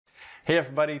Hey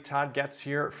everybody, Todd Getz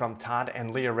here from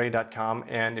toddandleahrae.com,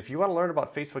 and if you want to learn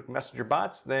about Facebook Messenger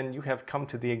bots, then you have come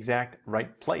to the exact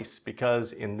right place,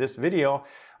 because in this video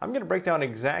I'm going to break down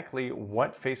exactly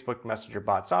what Facebook Messenger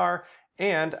bots are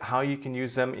and how you can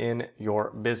use them in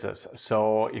your business.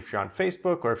 So if you're on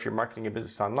Facebook or if you're marketing a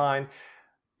business online,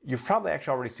 you've probably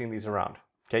actually already seen these around.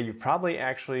 Okay, you've probably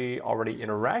actually already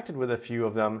interacted with a few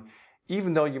of them,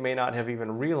 even though you may not have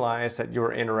even realized that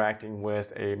you're interacting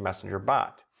with a messenger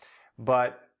bot.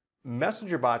 But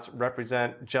messenger bots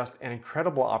represent just an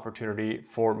incredible opportunity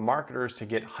for marketers to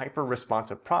get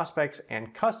hyper-responsive prospects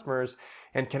and customers,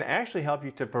 and can actually help you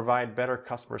to provide better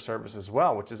customer service as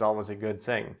well, which is always a good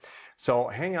thing. So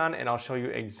hang on and I'll show you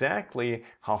exactly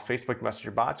how Facebook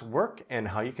Messenger bots work and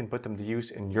how you can put them to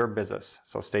use in your business.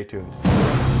 So stay tuned.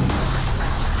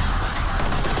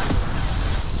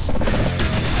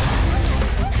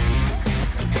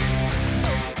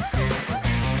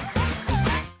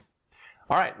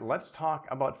 All right, let's talk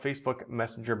about Facebook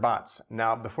Messenger bots.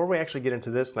 Now, before we actually get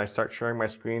into this and I start sharing my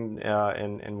screen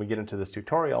and we get into this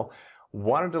tutorial,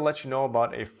 wanted to let you know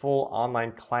about a full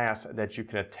online class that you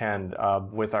can attend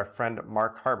with our friend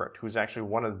Mark Harbert, who's actually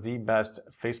one of the best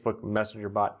Facebook Messenger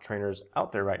bot trainers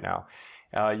out there right now.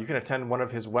 You can attend one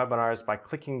of his webinars by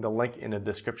clicking the link in the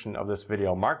description of this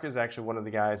video. Mark is actually one of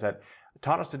the guys that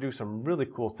taught us to do some really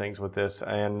cool things with this,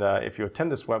 and if you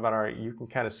attend this webinar, you can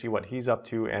kind of see what he's up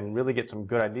to and really get some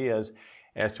good ideas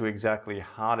as to exactly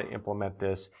how to implement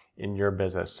this in your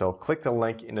business. So click the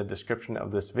link in the description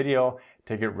of this video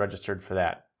to get registered for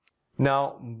that.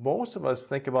 Now, most of us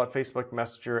think about Facebook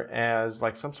Messenger as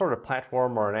like some sort of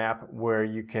platform or an app where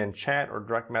you can chat or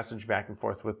direct message back and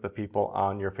forth with the people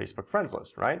on your Facebook friends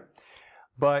list, right?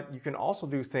 But you can also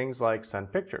do things like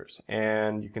send pictures,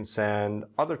 and you can send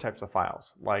other types of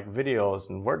files like videos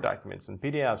and Word documents and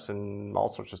PDFs and all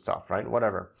sorts of stuff, right?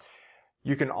 Whatever.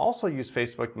 You can also use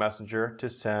Facebook Messenger to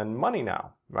send money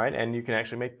now, right? And you can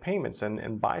actually make payments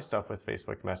and buy stuff with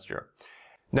Facebook Messenger.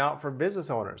 Now, for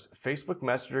business owners, Facebook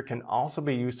Messenger can also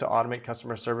be used to automate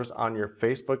customer service on your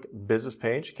Facebook business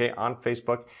page, okay, on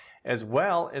Facebook, as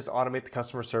well as automate the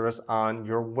customer service on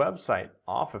your website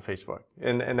off of Facebook.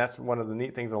 And that's one of the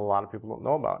neat things that a lot of people don't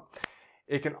know about.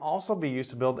 It can also be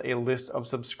used to build a list of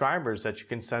subscribers that you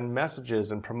can send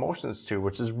messages and promotions to,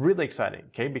 which is really exciting,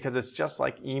 okay, because it's just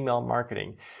like email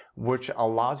marketing, which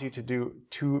allows you to do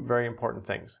two very important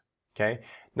things. Okay.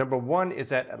 Number one is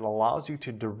that it allows you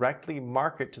to directly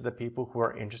market to the people who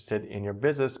are interested in your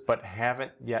business but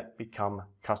haven't yet become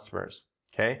customers.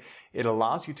 Okay. It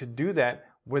allows you to do that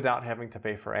without having to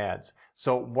pay for ads.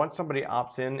 So once somebody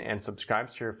opts in and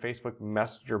subscribes to your Facebook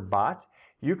Messenger bot,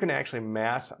 you can actually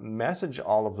mass message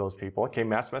all of those people, okay,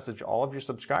 mass message all of your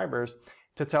subscribers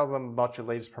to tell them about your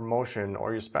latest promotion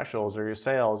or your specials or your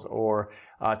sales, or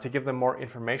to give them more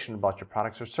information about your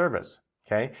products or service.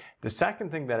 Okay. The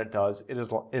second thing that it does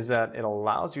is that it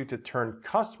allows you to turn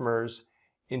customers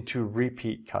into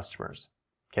repeat customers.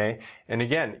 Okay. And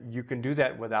again, you can do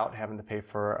that without having to pay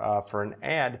for an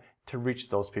ad to reach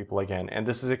those people again. And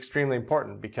this is extremely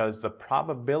important because the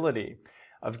probability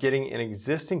of getting an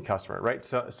existing customer, right?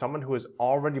 So someone who has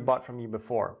already bought from you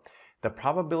before, the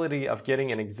probability of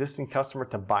getting an existing customer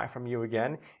to buy from you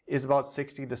again is about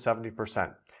 60 to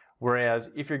 70%. Whereas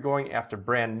if you're going after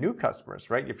brand new customers,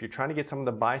 right? If you're trying to get someone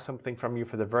to buy something from you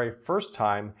for the very first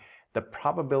time, the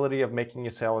probability of making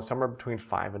a sale is somewhere between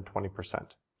 5 and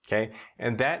 20%. Okay.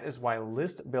 And that is why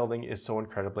list building is so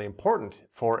incredibly important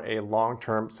for a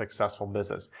long-term successful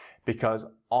business, because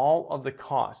all of the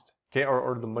cost, okay,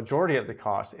 or the majority of the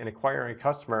cost in acquiring a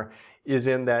customer is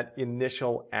in that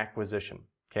initial acquisition.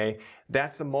 Okay,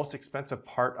 that's the most expensive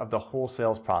part of the whole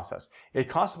sales process. It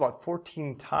costs about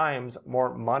 14 times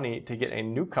more money to get a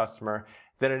new customer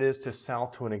than it is to sell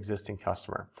to an existing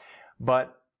customer.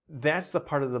 But that's the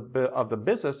part of the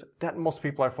business that most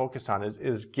people are focused on,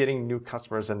 is getting new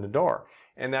customers in the door.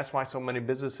 And that's why so many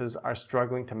businesses are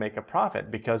struggling to make a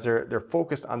profit, because they're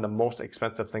focused on the most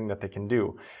expensive thing that they can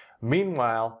do.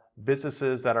 Meanwhile,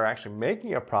 businesses that are actually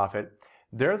making a profit,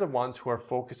 they're the ones who are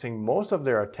focusing most of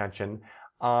their attention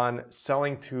on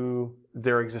selling to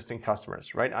their existing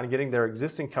customers, right? On getting their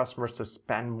existing customers to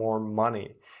spend more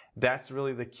money. That's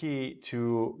really the key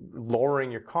to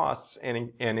lowering your costs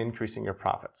and increasing your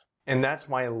profits. And that's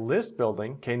why list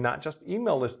building, okay, not just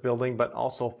email list building, but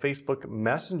also Facebook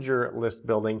Messenger list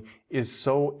building is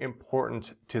so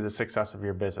important to the success of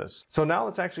your business. So now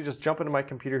let's actually just jump into my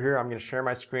computer here. I'm going to share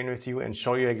my screen with you and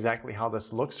show you exactly how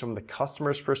this looks from the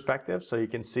customer's perspective, so you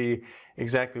can see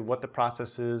exactly what the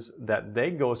process is that they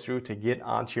go through to get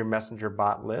onto your Messenger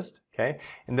bot list, okay?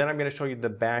 And then I'm going to show you the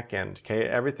back end, okay?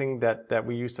 Everything that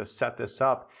we use to set this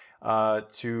up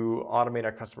to automate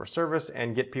our customer service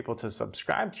and get people to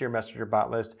subscribe to your Messenger bot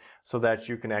list so that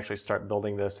you can actually start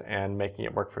building this and making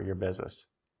it work for your business.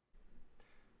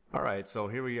 All right, so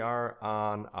here we are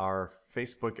on our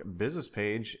Facebook business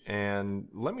page, and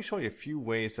let me show you a few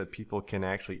ways that people can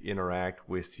actually interact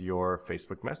with your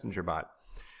Facebook Messenger bot.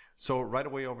 So right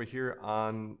away over here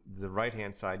on the right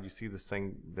hand side, you see this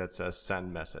thing that says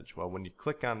send message. Well, when you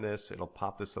click on this, it'll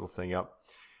pop this little thing up,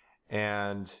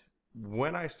 and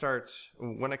when I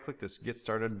click this get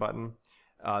started button,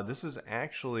 this is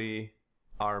actually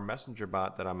our Messenger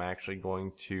bot that I'm actually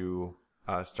going to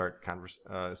start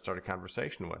a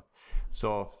conversation with.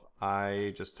 So if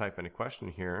I just type in a question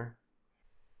here,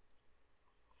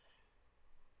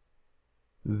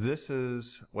 this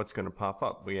is what's going to pop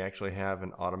up. We actually have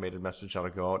an automated message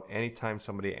that'll go out anytime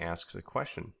somebody asks a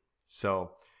question.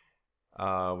 So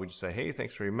we just say, hey,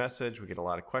 thanks for your message. We get a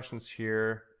lot of questions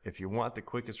here. If you want the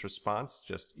quickest response,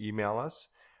 just email us.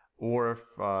 Or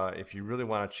if you really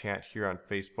want to chat here on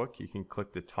Facebook, you can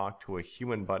click the Talk to a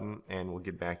Human button and we'll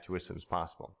get back to you as soon as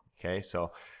possible. Okay,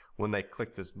 so when they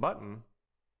click this button,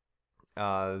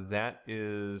 that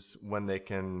is when they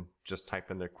can just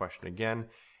type in their question again,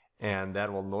 and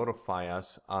that will notify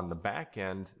us on the back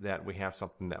end that we have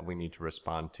something that we need to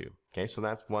respond to. Okay, so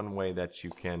that's one way that you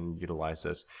can utilize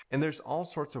this. And there's all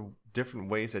sorts of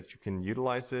different ways that you can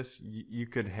utilize this. You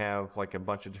could have like a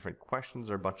bunch of different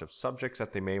questions or a bunch of subjects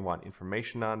that they may want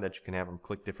information on that you can have them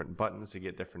click different buttons to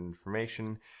get different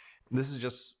information. This is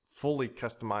just fully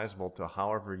customizable to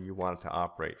however you want it to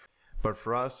operate. But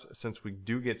for us, since we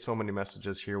do get so many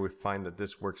messages here, we find that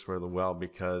this works really well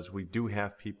because we do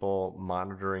have people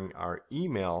monitoring our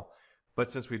email.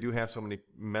 But since we do have so many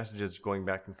messages going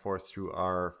back and forth through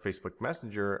our Facebook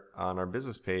Messenger on our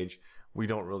business page, we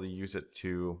don't really use it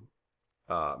to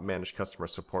manage customer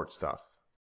support stuff.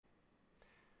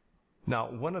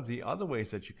 Now, one of the other ways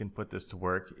that you can put this to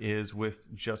work is with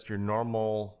just your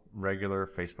normal, regular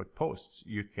Facebook posts.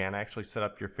 You can actually set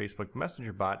up your Facebook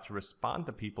Messenger bot to respond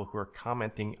to people who are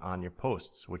commenting on your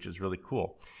posts, which is really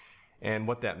cool. And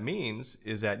what that means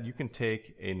is that you can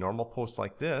take a normal post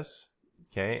like this,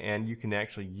 okay, and you can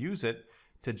actually use it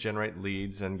to generate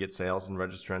leads and get sales and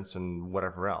registrants and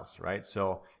whatever else, right?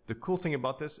 So the cool thing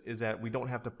about this is that we don't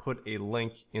have to put a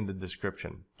link in the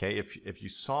description, okay? If you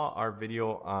saw our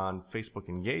video on Facebook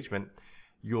engagement,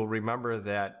 you'll remember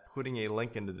that putting a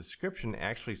link in the description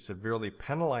actually severely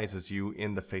penalizes you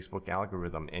in the Facebook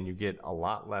algorithm, and you get a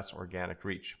lot less organic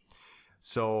reach.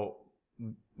 So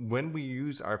when we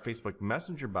use our Facebook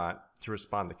Messenger bot to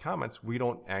respond to comments, we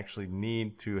don't actually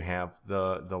need to have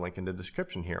the link in the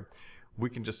description here. We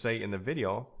can just say in the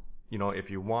video, you know, if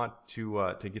you want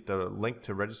to get the link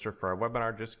to register for our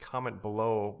webinar, just comment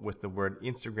below with the word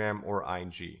Instagram or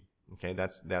IG. Okay,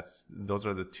 those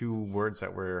are the two words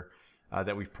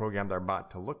that we've programmed our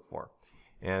bot to look for.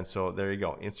 And so there you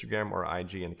go, Instagram or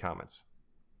IG in the comments.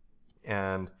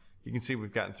 And you can see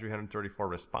we've gotten 334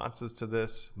 responses to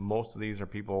this. Most of these are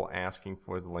people asking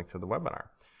for the link to the webinar.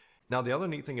 Now, the other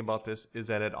neat thing about this is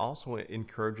that it also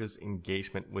encourages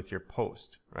engagement with your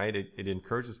post, right? It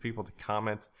encourages people to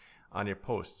comment on your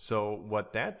post. So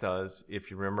what that does, if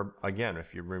you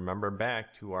remember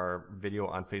back to our video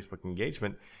on Facebook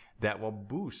engagement, that will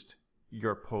boost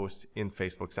your post in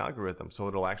Facebook's algorithm. So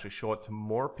it'll actually show it to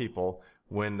more people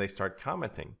when they start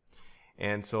commenting.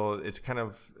 And so it's kind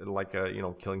of like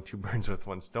killing two birds with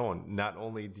one stone. Not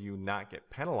only do you not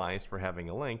get penalized for having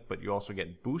a link, but you also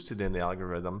get boosted in the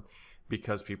algorithm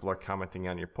because people are commenting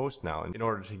on your post now in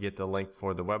order to get the link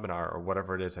for the webinar or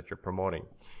whatever it is that you're promoting.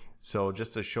 So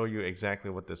just to show you exactly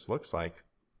what this looks like,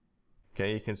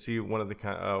 okay, you can see one of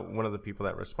the people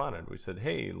that responded. We said,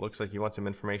 hey, looks like you want some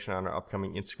information on our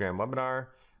upcoming Instagram webinar.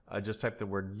 Just type the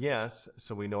word yes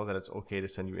so we know that it's okay to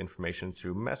send you information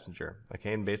through Messenger.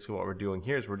 Okay, and basically what we're doing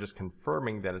here is we're just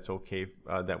confirming that it's okay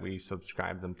that we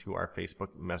subscribe them to our Facebook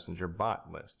Messenger bot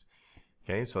list.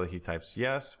 Okay, so he types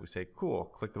yes, we say cool,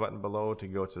 click the button below to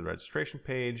go to the registration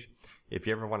page. If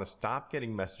you ever want to stop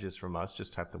getting messages from us,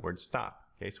 just type the word stop.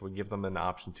 Okay, so we give them an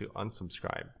option to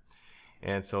unsubscribe.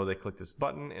 And so they click this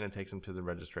button and it takes them to the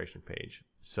registration page.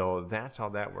 So that's how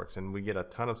that works. And we get a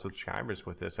ton of subscribers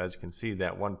with this. As you can see,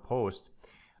 that one post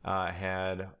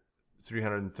had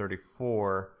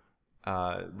 334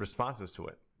 responses to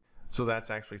it. So that's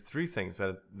actually three things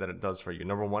that it does for you.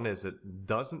 Number one is it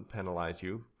doesn't penalize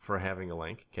you for having a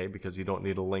link, okay, because you don't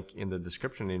need a link in the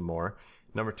description anymore.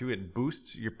 Number two, it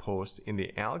boosts your post in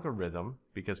the algorithm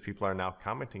because people are now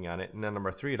commenting on it. And then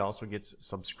number three, it also gets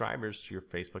subscribers to your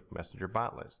Facebook Messenger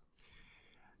bot list.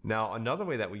 Now, another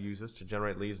way that we use this to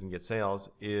generate leads and get sales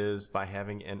is by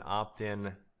having an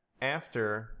opt-in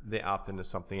after they opt into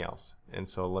something else. And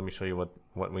so let me show you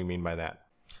what we mean by that.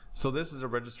 So this is a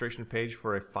registration page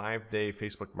for a 5-day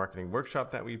Facebook marketing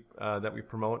workshop that we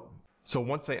promote. So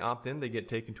once they opt in, they get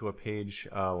taken to a page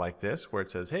like this where it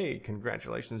says, hey,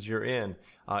 congratulations, you're in.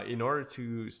 In order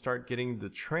to start getting the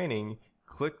training,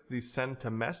 click the Send to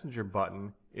Messenger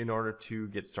button in order to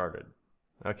get started.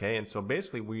 Okay, and so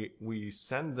basically we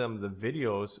send them the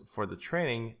videos for the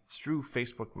training through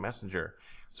Facebook Messenger.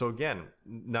 So again,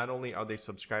 not only are they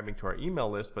subscribing to our email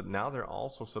list, but now they're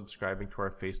also subscribing to our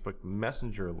Facebook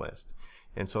Messenger list.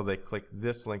 And so they click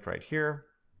this link right here.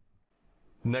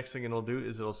 Next thing it'll do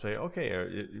is it'll say,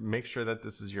 okay, make sure that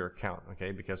this is your account,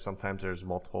 okay? Because sometimes there's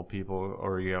multiple people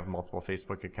or you have multiple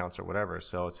Facebook accounts or whatever.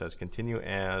 So it says continue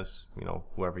as,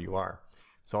 whoever you are.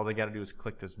 So all they got to do is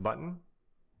click this button.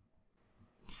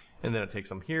 And then it takes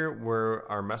them here where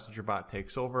our messenger bot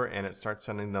takes over and it starts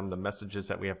sending them the messages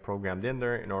that we have programmed in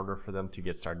there in order for them to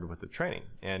get started with the training.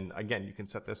 And again, you can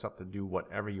set this up to do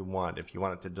whatever you want. If you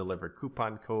want it to deliver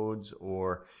coupon codes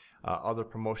or other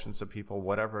promotions to people,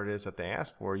 whatever it is that they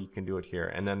ask for, you can do it here.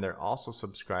 And then they're also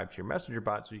subscribed to your messenger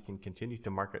bot so you can continue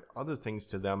to market other things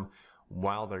to them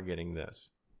while they're getting this.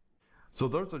 So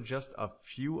those are just a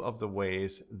few of the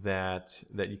ways that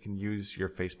you can use your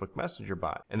Facebook Messenger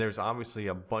bot. And there's obviously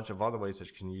a bunch of other ways that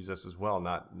you can use this as well,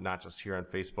 not just here on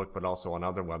Facebook, but also on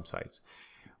other websites.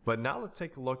 But now let's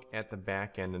take a look at the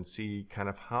back end and see kind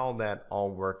of how that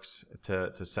all works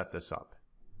to set this up.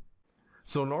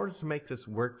 So in order to make this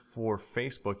work for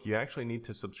Facebook, you actually need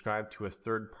to subscribe to a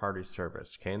third-party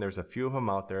service, okay? And there's a few of them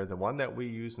out there. The one that we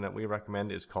use and that we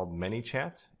recommend is called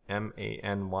ManyChat,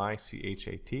 M-A-N-Y-C-H-A-T.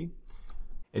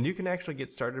 And you can actually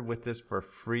get started with this for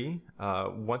free.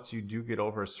 Once you do get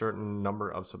over a certain number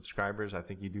of subscribers, I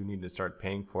think you do need to start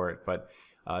paying for it. But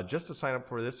just to sign up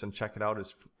for this and check it out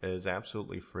is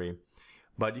absolutely free.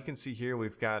 But you can see here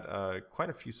we've got quite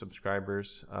a few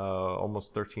subscribers.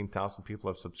 Almost 13,000 people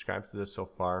have subscribed to this so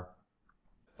far.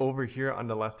 Over here on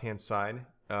the left-hand side,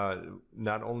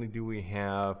 not only do we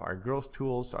have our growth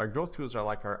tools are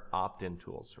like our opt-in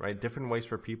tools, right? Different ways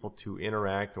for people to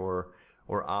interact or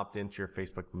opt into your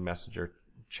Facebook Messenger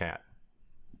chat.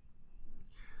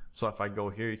 So if I go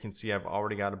here, you can see I've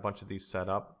already got a bunch of these set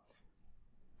up.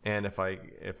 And if I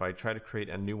try to create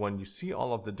a new one, you see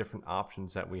all of the different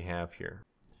options that we have here.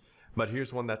 But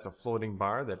here's one that's a floating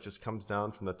bar that just comes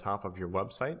down from the top of your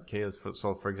website. Okay,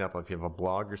 so for example, if you have a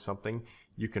blog or something,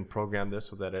 you can program this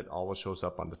so that it always shows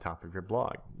up on the top of your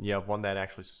blog. You have one that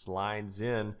actually slides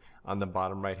in on the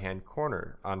bottom right-hand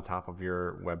corner on top of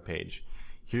your web page.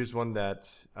 Here's one that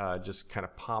just kind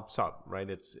of pops up, right?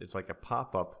 It's like a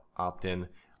pop-up opt-in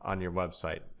on your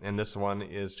website. And this one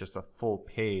is just a full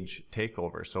page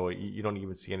takeover. So you don't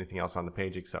even see anything else on the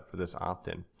page except for this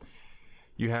opt-in.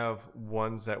 You have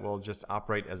ones that will just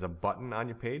operate as a button on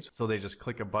your page. So they just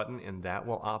click a button and that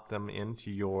will opt them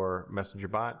into your messenger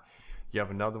bot. You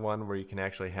have another one where you can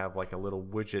actually have like a little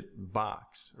widget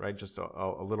box, right? Just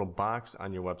a little box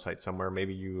on your website somewhere.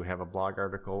 Maybe you have a blog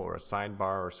article or a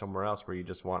sidebar or somewhere else where you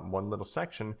just want one little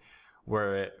section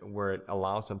where it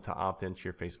allows them to opt into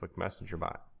your Facebook Messenger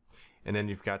bot. And then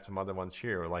you've got some other ones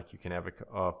here, like you can have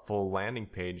a full landing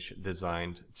page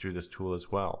designed through this tool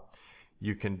as well.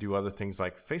 You can do other things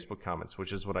like Facebook comments,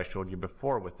 which is what I showed you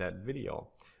before with that video.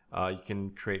 You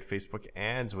can create Facebook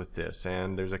ads with this,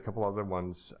 and there's a couple other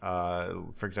ones,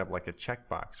 for example, like a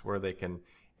checkbox where they can,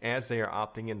 as they are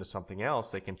opting into something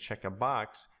else, they can check a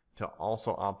box to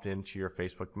also opt into your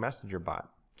Facebook Messenger bot.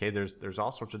 Okay, there's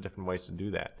all sorts of different ways to do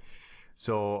that.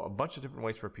 So a bunch of different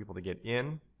ways for people to get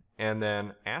in, and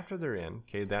then after they're in,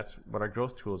 okay, that's what our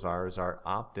growth tools are, is our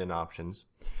opt-in options.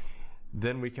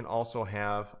 Then we can also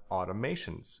have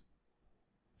automations.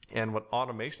 And what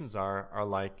automations are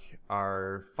like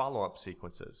our follow-up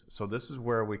sequences. So this is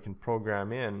where we can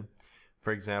program in,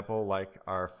 for example, like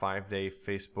our 5-day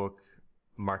Facebook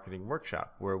marketing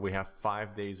workshop, where we have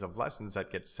 5 days of lessons that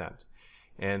get sent.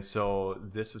 And so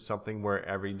this is something where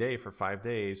every day for 5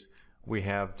 days, we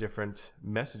have different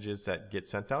messages that get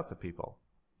sent out to people.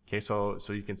 Okay, so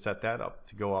you can set that up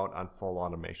to go out on full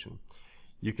automation.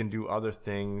 You can do other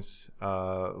things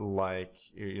like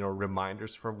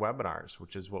reminders for webinars,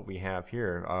 which is what we have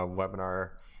here, a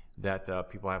webinar that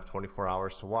people have 24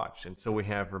 hours to watch. And so we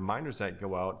have reminders that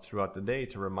go out throughout the day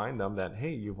to remind them that,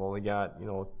 hey, you've only got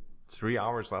 3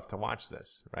 hours left to watch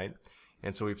this, right?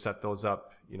 And so we've set those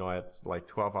up at like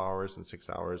 12 hours and 6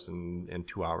 hours and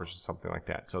 2 hours or something like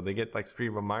that. So they get like 3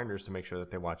 reminders to make sure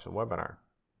that they watch the webinar.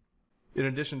 In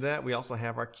addition to that, we also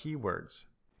have our keywords.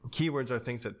 Keywords are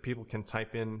things that people can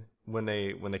type in when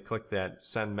they click that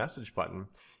send message button.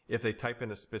 If they type in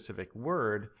a specific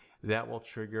word, that will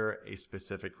trigger a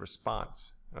specific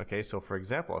response. Okay, so for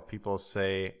example, if people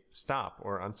say stop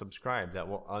or unsubscribe, that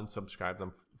will unsubscribe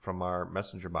them from our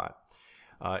messenger bot.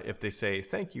 If they say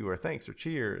thank you or thanks or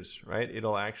cheers, right,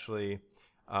 it'll actually,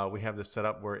 we have this set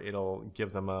up where it'll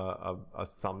give them a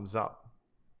thumbs up.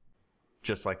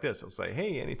 Just like this, it'll say,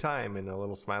 hey, anytime, and a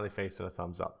little smiley face and a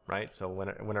thumbs up, right? So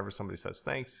whenever somebody says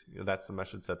thanks, that's the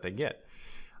message that they get.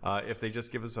 If they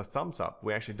just give us a thumbs up,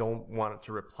 we actually don't want it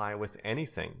to reply with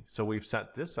anything. So we've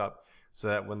set this up so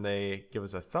that when they give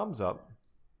us a thumbs up,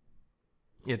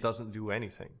 it doesn't do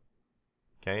anything.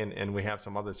 Okay, and we have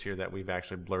some others here that we've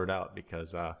actually blurred out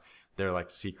because they're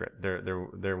like secret.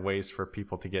 They're ways for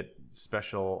people to get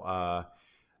special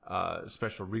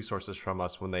resources from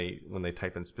us when they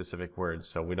type in specific words.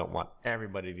 So we don't want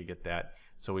everybody to get that.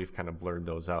 So we've kind of blurred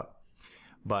those out.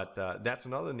 But that's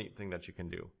another neat thing that you can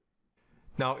do.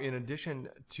 Now, in addition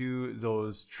to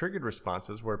those triggered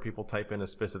responses where people type in a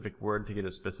specific word to get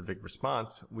a specific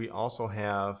response, we also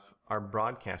have our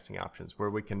broadcasting options where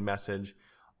we can message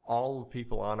all the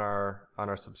people on our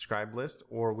subscribe list,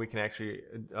 or we can actually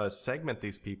segment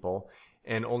these people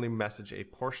and only message a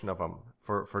portion of them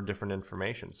for different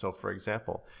information. So for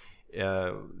example,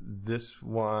 this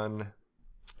one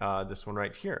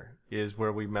right here is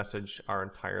where we message our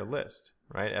entire list,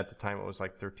 right? At the time it was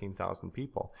like 13,000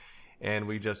 people. And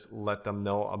we just let them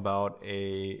know about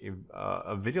a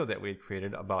video that we had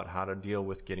created about how to deal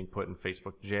with getting put in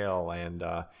Facebook jail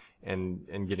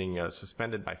and getting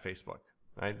suspended by Facebook,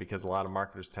 right? Because a lot of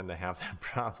marketers tend to have that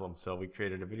problem. So we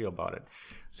created a video about it.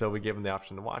 So we gave them the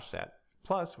option to watch that.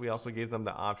 Plus, we also gave them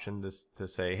the option to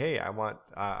say, hey, I want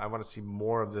to see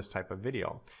more of this type of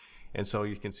video. And so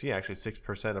you can see actually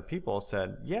 6% of people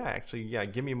said, yeah,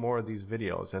 give me more of these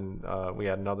videos. And we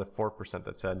had another 4%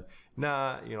 that said,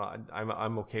 nah,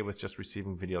 I'm okay with just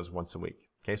receiving videos once a week.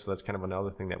 Okay, so that's kind of another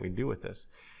thing that we do with this.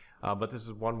 But this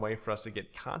is one way for us to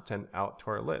get content out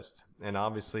to our list. And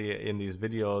obviously in these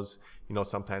videos,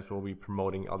 sometimes we'll be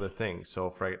promoting other things. So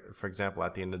for example,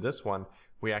 at the end of this one,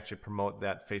 we actually promote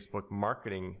that Facebook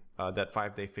marketing, that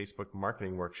 5-day Facebook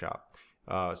marketing workshop.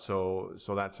 So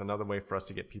that's another way for us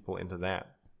to get people into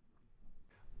that.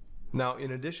 Now,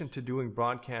 in addition to doing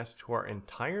broadcasts to our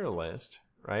entire list,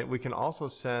 right, we can also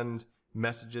send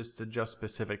messages to just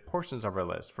specific portions of our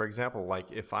list. For example, like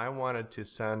if I wanted to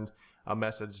send a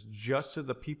message just to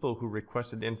the people who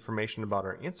requested information about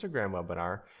our Instagram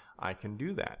webinar, I can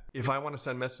do that. If I want to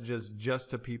send messages just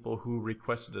to people who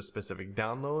requested a specific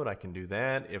download, I can do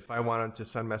that. If I wanted to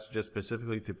send messages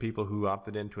specifically to people who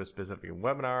opted into a specific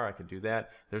webinar, I could do that.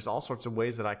 There's all sorts of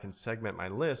ways that I can segment my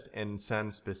list and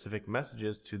send specific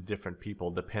messages to different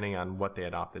people depending on what they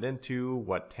had opted into,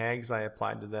 what tags I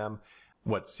applied to them,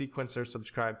 what sequence they're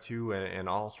subscribed to, and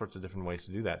all sorts of different ways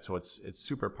to do that. So it's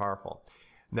super powerful.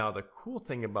 Now, the cool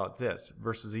thing about this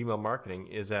versus email marketing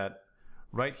is that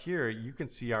right here, you can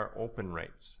see our open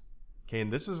rates. Okay,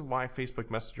 and this is why Facebook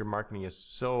Messenger marketing is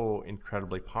so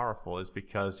incredibly powerful, is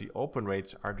because the open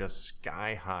rates are just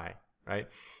sky high, right?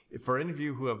 For any of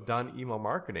you who have done email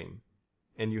marketing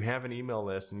and you have an email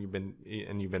list and you've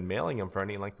been mailing them for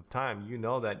any length of time, you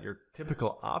know that your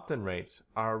typical opt-in rates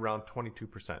are around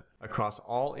 22%. Across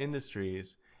all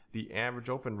industries, the average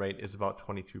open rate is about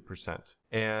 22%.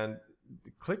 And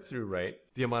the click-through rate,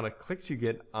 the amount of clicks you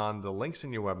get on the links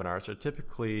in your webinars, are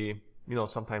typically,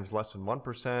 sometimes less than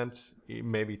 1%,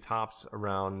 maybe tops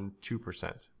around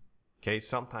 2%. Okay,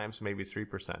 sometimes maybe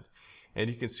 3%. And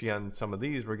you can see on some of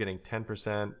these, we're getting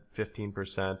 10%,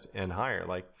 15%, and higher.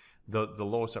 Like the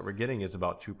lowest that we're getting is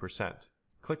about 2%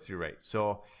 click-through rate.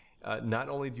 So not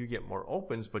only do you get more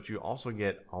opens, but you also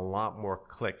get a lot more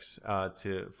clicks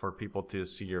for people to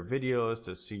see your videos,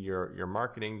 to see your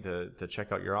marketing, to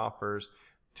check out your offers,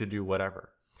 to do whatever.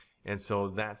 And so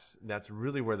that's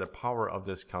really where the power of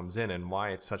this comes in, and why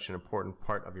it's such an important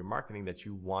part of your marketing that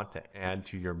you want to add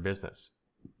to your business.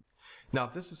 Now,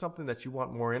 if this is something that you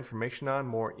want more information on,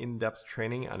 more in-depth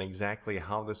training on exactly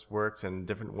how this works and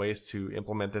different ways to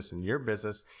implement this in your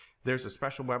business, there's a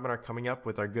special webinar coming up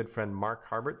with our good friend Mark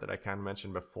Harbert that I kind of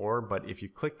mentioned before. But if you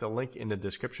click the link in the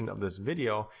description of this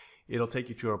video, it'll take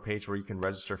you to a page where you can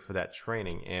register for that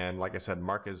training. And like I said,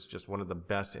 Mark is just one of the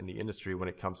best in the industry when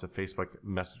it comes to Facebook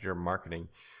Messenger marketing.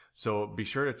 So be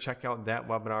sure to check out that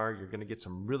webinar. You're going to get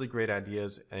some really great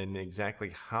ideas and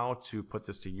exactly how to put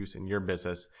this to use in your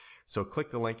business. So click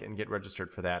the link and get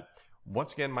registered for that.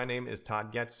 Once again, my name is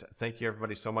Todd Getz. Thank you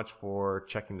everybody so much for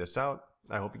checking this out.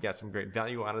 I hope you got some great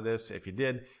value out of this. If you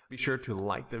did, be sure to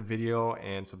like the video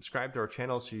and subscribe to our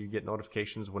channel so you get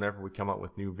notifications whenever we come out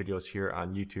with new videos here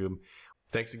on YouTube.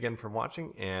 Thanks again for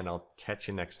watching, and I'll catch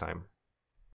you next time.